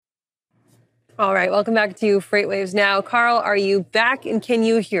All right, welcome back to FreightWaves Now. Karl, are you back and can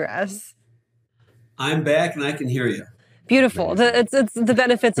you hear us? I'm back and I can hear you. Beautiful. It's the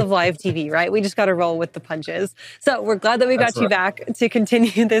benefits of live TV, right? We just got to roll with the punches. So we're glad that we got you back to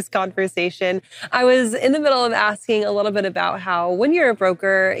continue this conversation. I was in the middle of asking a little bit about how when you're a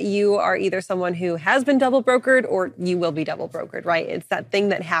broker, you are either someone who has been double brokered or you will be double brokered, right? It's that thing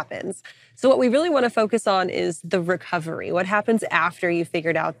that happens. So what we really want to focus on is the recovery. What happens after you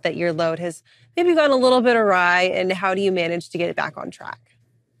figured out that your load has maybe gone a little bit awry, and how do you manage to get it back on track?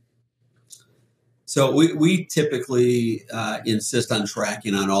 So we typically insist on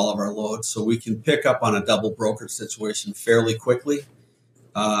tracking on all of our loads so we can pick up on a double brokered situation fairly quickly.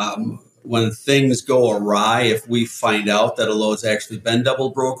 When things go awry, if we find out that a load's actually been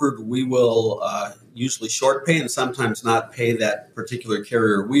double brokered, we will usually short pay and sometimes not pay that particular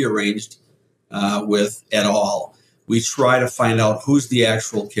carrier we arranged with at all. We try to find out who's the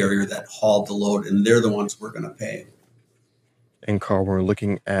actual carrier that hauled the load, and they're the ones we're going to pay. And Karl, we're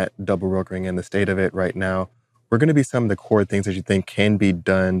looking at double brokering and the state of it right now. We're going to be some of the core things that you think can be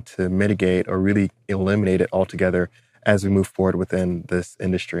done to mitigate or really eliminate it altogether as we move forward within this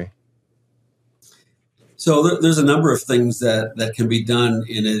industry. So there's a number of things that can be done,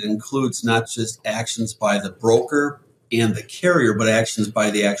 and it includes not just actions by the broker and the carrier, but actions by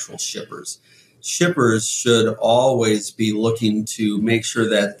the actual shippers. Shippers should always be looking to make sure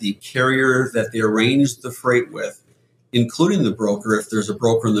that the carrier that they arranged the freight with, including the broker, if there's a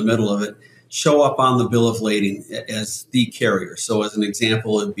broker in the middle of it, show up on the bill of lading as the carrier. So as an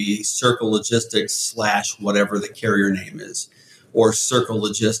example, it'd be Circle Logistics / whatever the carrier name is, or Circle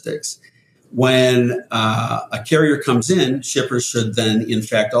Logistics. When a carrier comes in, shippers should then, in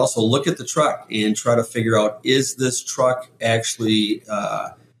fact, also look at the truck and try to figure out, is this truck actually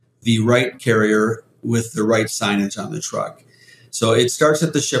the right carrier with the right signage on the truck? So it starts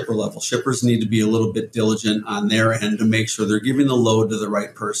at the shipper level. Shippers need to be a little bit diligent on their end to make sure they're giving the load to the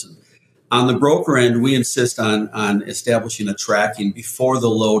right person. On the broker end, we insist on establishing a tracking before the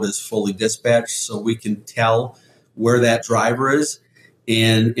load is fully dispatched so we can tell where that driver is.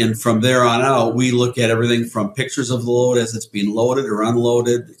 And from there on out, we look at everything from pictures of the load as it's being loaded or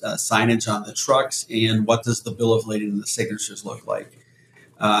unloaded, signage on the trucks, and what does the bill of lading and the signatures look like.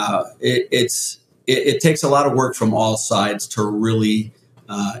 It takes a lot of work from all sides to really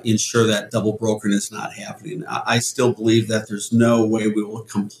ensure that double brokering is not happening. I still believe that there's no way we will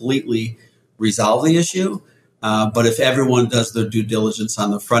completely resolve the issue. But if everyone does their due diligence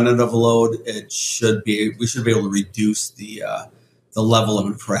on the front end of a load, we should be able to reduce the level of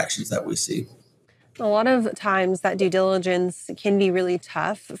infractions that we see. A lot of times that due diligence can be really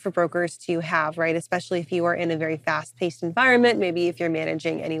tough for brokers to have, right? Especially if you are in a very fast-paced environment. Maybe if you're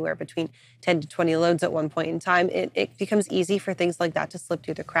managing anywhere between 10 to 20 loads at one point in time, it becomes easy for things like that to slip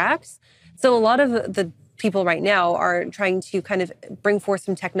through the cracks. So a lot of the people right now are trying to kind of bring forth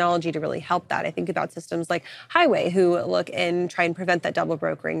some technology to really help that. I think about systems like Highway, who look and try and prevent that double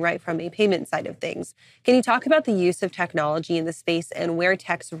brokering, right, from a payment side of things. Can you talk about the use of technology in the space and where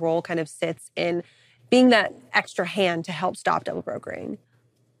tech's role kind of sits in being that extra hand to help stop double brokering?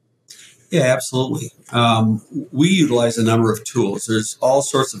 Yeah, absolutely. We utilize a number of tools. There's all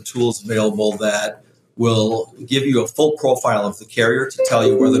sorts of tools available that will give you a full profile of the carrier to tell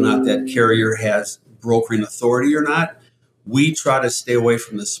you whether or not that carrier has brokering authority or not. We try to stay away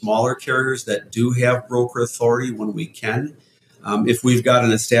from the smaller carriers that do have broker authority when we can. If we've got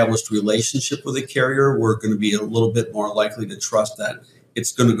an established relationship with a carrier, we're going to be a little bit more likely to trust that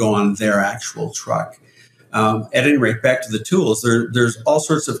it's going to go on their actual truck. At any rate, back to the tools, there's all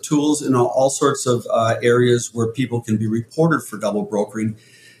sorts of tools in all sorts of areas where people can be reported for double brokering.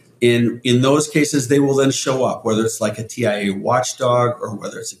 In those cases, they will then show up, whether it's like a TIA watchdog or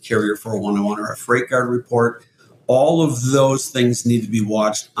whether it's a carrier 401 or a freight guard report. All of those things need to be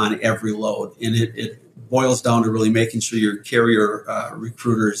watched on every load. And it boils down to really making sure your carrier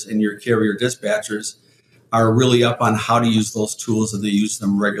recruiters and your carrier dispatchers are really up on how to use those tools, and they use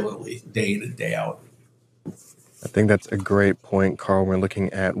them regularly, day in and day out. I think that's a great point, Karl. We're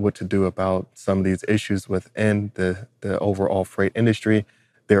looking at what to do about some of these issues within the overall freight industry.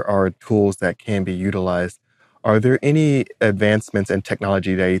 There are tools that can be utilized. Are there any advancements in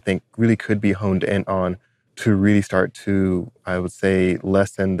technology that you think really could be honed in on to really start to, I would say,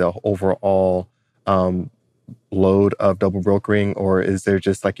 lessen the overall load of double brokering? Or is there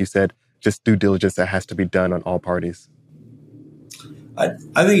just, like you said, just due diligence that has to be done on all parties? I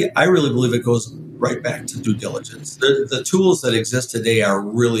really believe it goes right back to due diligence. The tools that exist today are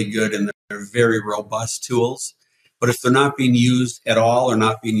really good, and they're very robust tools. But if they're not being used at all or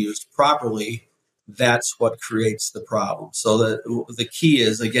not being used properly, that's what creates the problem. So the key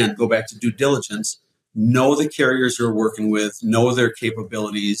is, again, go back to due diligence, know the carriers you're working with, know their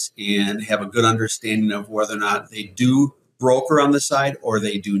capabilities, and have a good understanding of whether or not they do broker on the side or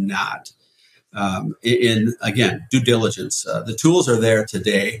they do not. Again, due diligence. The tools are there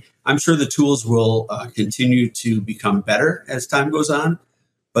today. I'm sure the tools will continue to become better as time goes on,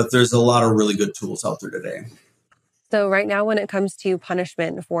 but there's a lot of really good tools out there today. So right now, when it comes to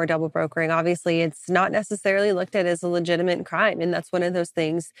punishment for double brokering, obviously it's not necessarily looked at as a legitimate crime. And that's one of those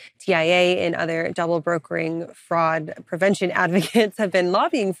things TIA and other double brokering fraud prevention advocates have been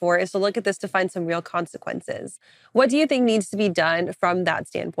lobbying for, is to look at this to find some real consequences. What do you think needs to be done from that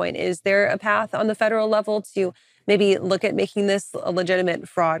standpoint? Is there a path on the federal level to maybe look at making this a legitimate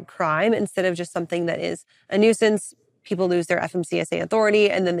fraud crime instead of just something that is a nuisance? People lose their FMCSA authority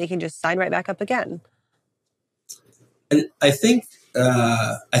and then they can just sign right back up again. And I think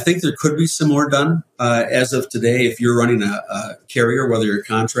there could be some more done. As of today, if you're running a carrier, whether you're a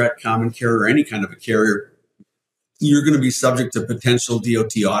contract, common carrier, or any kind of a carrier, you're going to be subject to potential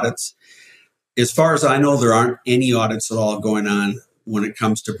DOT audits. As far as I know, there aren't any audits at all going on when it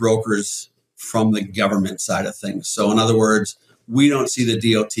comes to brokers from the government side of things. So in other words, we don't see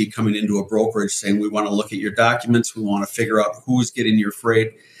the DOT coming into a brokerage saying, we want to look at your documents, we want to figure out who's getting your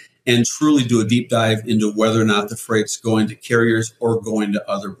freight, and truly do a deep dive into whether or not the freight's going to carriers or going to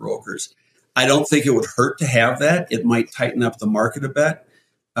other brokers. I don't think it would hurt to have that. It might tighten up the market a bit.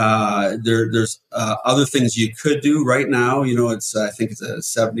 There's other things you could do right now. I think it's a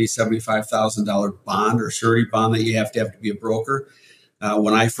 $75,000 bond or surety bond that you have to be a broker.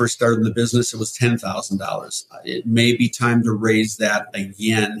 When I first started in the business, it was $10,000. It may be time to raise that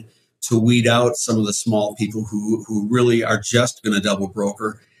again to weed out some of the small people who really are just going to double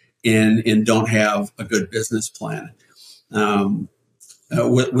broker and don't have a good business plan.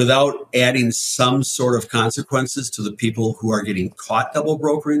 Without adding some sort of consequences to the people who are getting caught double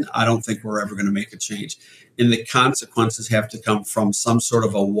brokering, I don't think we're ever going to make a change. And the consequences have to come from some sort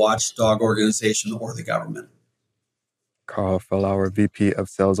of a watchdog organization or the government. Karl Fillhouer, VP of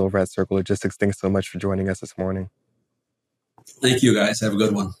Sales over at Circle Logistics, thanks so much for joining us this morning. Thank you, guys. Have a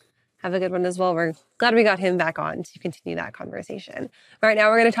good one. Have a good one as well. We're glad we got him back on to continue that conversation. Right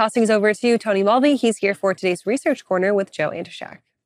now, we're going to toss things over to Tony Mulvey. He's here for today's Research Corner with Joe Antoshak.